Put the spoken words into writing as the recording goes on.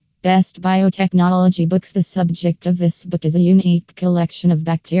Best Biotechnology Books. The subject of this book is a unique collection of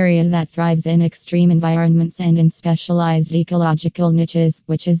bacteria that thrives in extreme environments and in specialized ecological niches,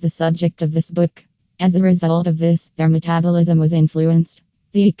 which is the subject of this book. As a result of this, their metabolism was influenced.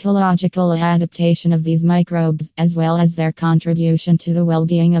 The ecological adaptation of these microbes, as well as their contribution to the well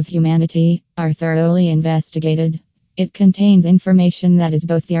being of humanity, are thoroughly investigated. It contains information that is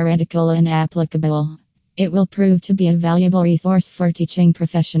both theoretical and applicable. It will prove to be a valuable resource for teaching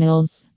professionals.